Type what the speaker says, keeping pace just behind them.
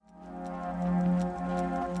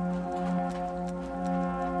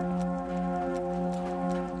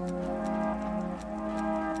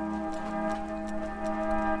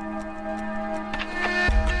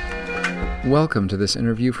Welcome to this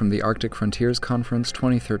interview from the Arctic Frontiers Conference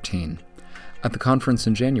 2013. At the conference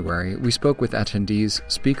in January, we spoke with attendees,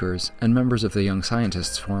 speakers, and members of the Young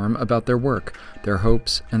Scientists Forum about their work, their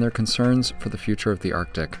hopes, and their concerns for the future of the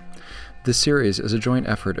Arctic. This series is a joint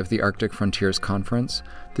effort of the Arctic Frontiers Conference,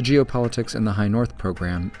 the Geopolitics in the High North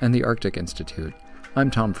program, and the Arctic Institute.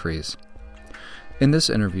 I'm Tom Fries. In this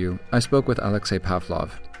interview, I spoke with Alexei Pavlov.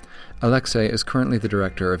 Alexei is currently the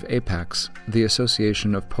director of APEX, the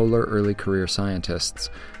Association of Polar Early Career Scientists,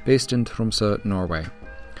 based in Tromsø, Norway.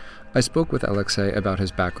 I spoke with Alexei about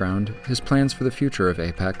his background, his plans for the future of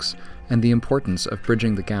APEX, and the importance of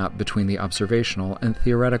bridging the gap between the observational and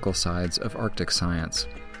theoretical sides of Arctic science.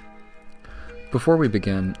 Before we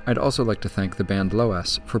begin, I'd also like to thank the band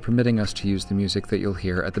Loess for permitting us to use the music that you'll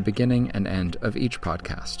hear at the beginning and end of each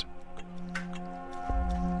podcast.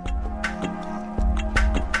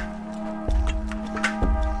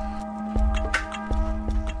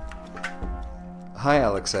 Hi,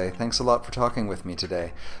 Alexei. Thanks a lot for talking with me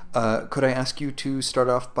today. Could I ask you to start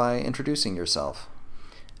off by introducing yourself?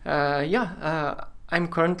 I'm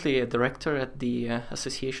currently a director at the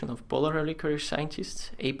Association of Polar Early Career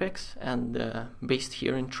Scientists, APEX, and based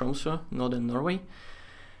here in Tromsø, northern Norway.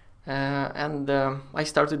 I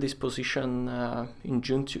started this position in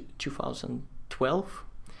June 2012.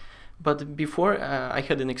 But before, I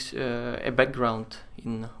had a background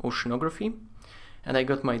in oceanography, and I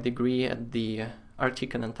got my degree at the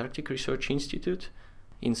Arctic and Antarctic Research Institute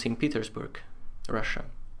in St. Petersburg, Russia.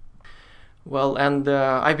 Well, and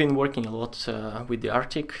I've been working a lot with the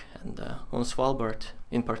Arctic and on Svalbard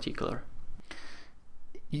in particular.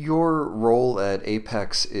 Your role at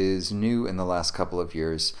APEX is new in the last couple of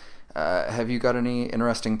years. Have you got any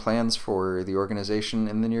interesting plans for the organization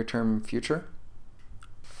in the near-term future?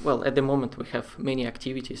 Well, at the moment we have many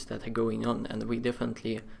activities that are going on, and we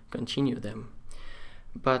definitely continue them.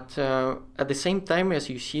 But at the same time, as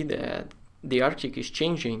you see, the Arctic is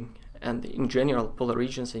changing, and in general, polar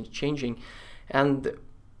regions are changing. And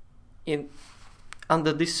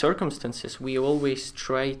under these circumstances, we always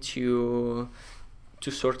try to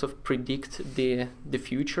sort of predict the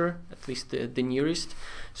future, at least the nearest,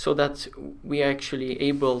 so that we are actually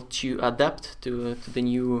able to adapt to the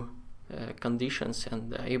new conditions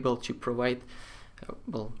and able to provide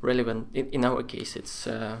relevant. In our case, it's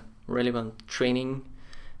relevant training.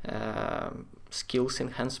 Skills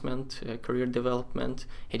enhancement, career development,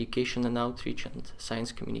 education and outreach, and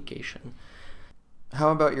science communication. How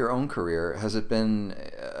about your own career? Has it been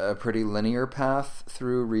a pretty linear path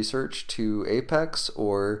through research to APEX,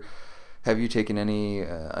 or have you taken any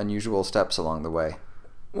unusual steps along the way?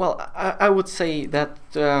 Well, I would say that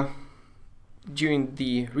during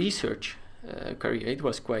the research career, it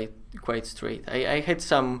was quite straight. I had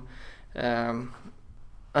some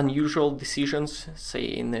unusual decisions, say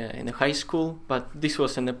in the high school, but this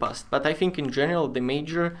was in the past. But I think in general the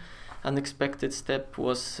major unexpected step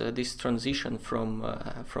was this transition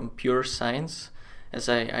from pure science, as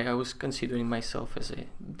I was considering myself as a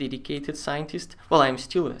dedicated scientist. Well, I'm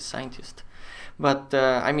still a scientist, but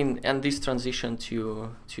and this transition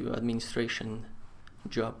to administration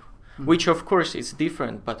job, which of course is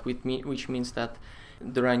different, but which means that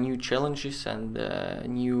there are new challenges and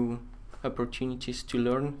new opportunities to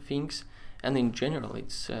learn things, and in general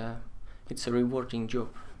it's a rewarding job.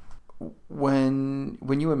 When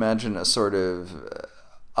you imagine a sort of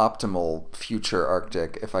optimal future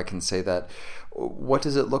Arctic, if I can say that, what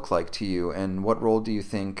does it look like to you, and what role do you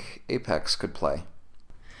think APEX could play?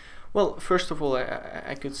 Well, first of all,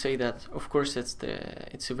 I could say that of course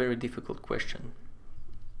it's a very difficult question,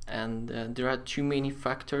 and there are too many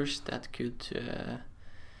factors that could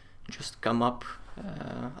just come up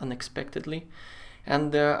unexpectedly.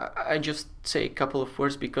 And I just say a couple of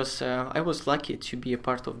words because I was lucky to be a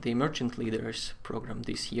part of the Emergent Leaders program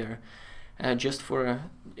this year, just for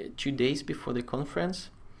 2 days before the conference.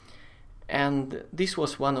 And this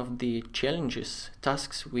was one of the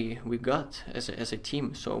tasks we got as a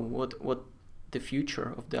team. So what the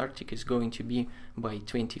future of the Arctic is going to be by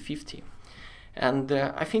 2050. And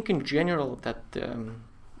I think in general that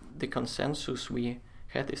the consensus we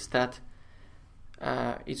had is that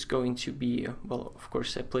it's going to be, of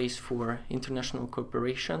course, a place for international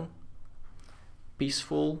cooperation,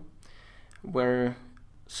 peaceful, where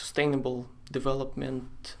sustainable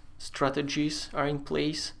development strategies are in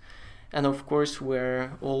place, and of course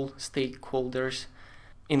where all stakeholders,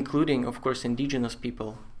 including of course indigenous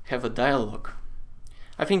people, have a dialogue.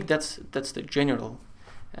 I think that's the general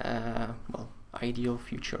ideal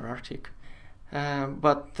future Arctic.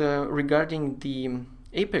 But regarding the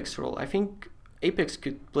APEX role, I think APEX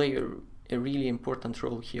could play a really important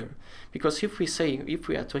role here, because if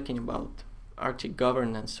we are talking about Arctic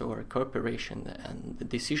governance or cooperation and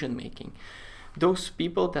decision making. Those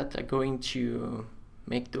people that are going to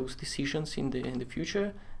make those decisions in the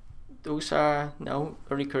future, those are now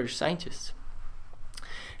research scientists.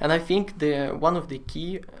 And I think one of the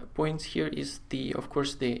key points here is of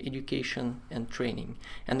course the education and training.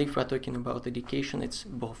 And if we're talking about education, it's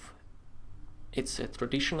both. It's a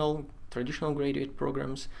traditional graduate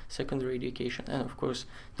programs, secondary education, and of course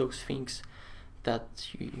those things that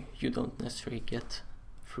you don't necessarily get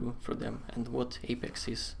through them, and what Apex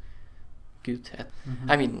is good at.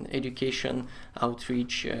 I mean, education,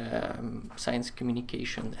 outreach, science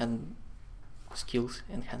communication, and skills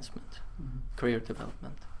enhancement, career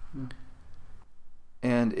development.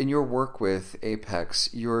 And in your work with Apex,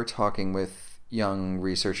 you're talking with young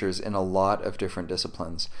researchers in a lot of different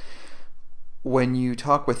disciplines. When you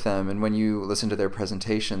talk with them and when you listen to their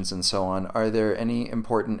presentations and so on, are there any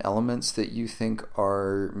important elements that you think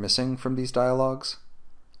are missing from these dialogues?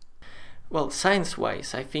 Well,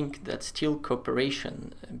 science-wise, I think that still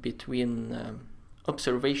cooperation between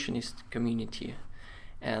observationist community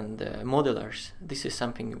and modelers, this is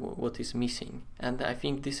something what is missing. And I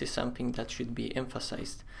think this is something that should be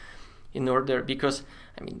emphasized in order, because,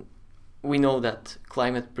 I mean, we know that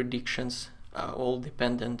climate predictions are all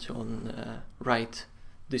dependent on right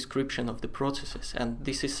description of the processes, and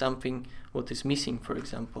this is something what is missing, for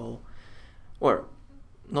example, or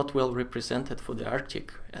not well represented for the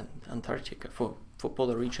Arctic and Antarctica, for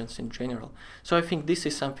polar regions in general. So I think this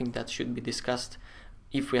is something that should be discussed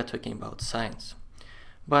if we are talking about science.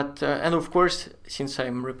 But and of course, since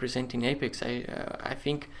I'm representing Apex, I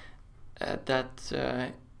think that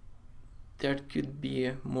there could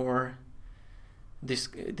be more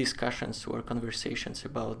discussions or conversations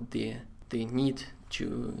about the need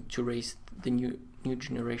to raise the new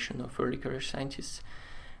generation of early career scientists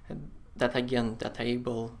that are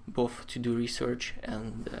able both to do research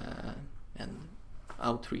and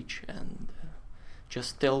outreach and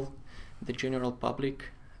just tell the general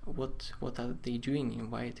public what are they doing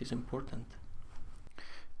and why it is important.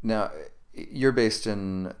 Now, you're based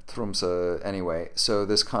in Tromsø anyway, so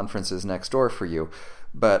this conference is next door for you.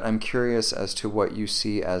 But I'm curious as to what you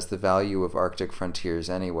see as the value of Arctic Frontiers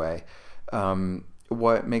anyway.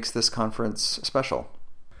 What makes this conference special?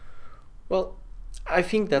 Well, I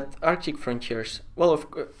think that Arctic Frontiers, well,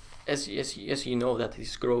 as you know, that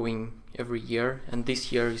is growing every year, and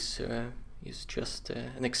this year is just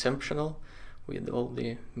an exceptional, with all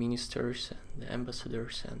the ministers and the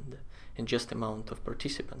ambassadors and just amount of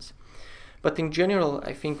participants. But in general,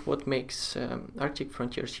 I think what makes Arctic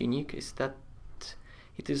Frontiers unique is that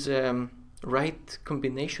it is a right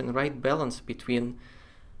combination, right balance between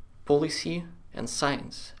policy and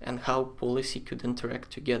science, and how policy could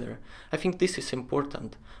interact together. I think this is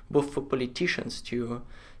important, both for politicians to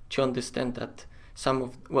understand that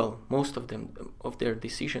most of their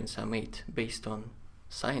decisions are made based on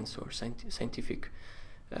science or scientific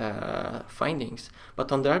findings,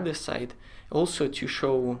 but on the other side, also to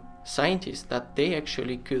show scientists that they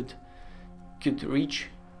actually could reach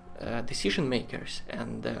decision makers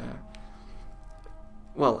and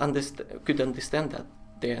could understand that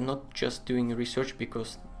they are not just doing research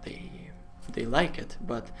because they like it,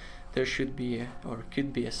 but there should be or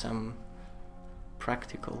could be some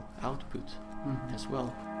practical output as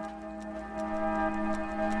well.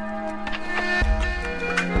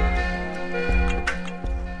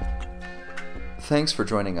 Thanks for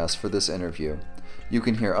joining us for this interview. You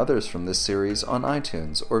can hear others from this series on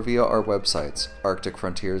iTunes or via our websites,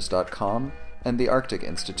 arcticfrontiers.com and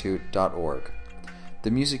thearcticinstitute.org.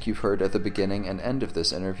 The music you've heard at the beginning and end of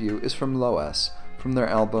this interview is from Loess, from their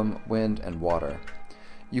album Wind and Water.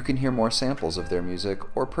 You can hear more samples of their music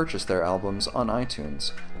or purchase their albums on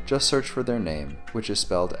iTunes. Just search for their name, which is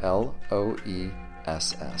spelled Loess.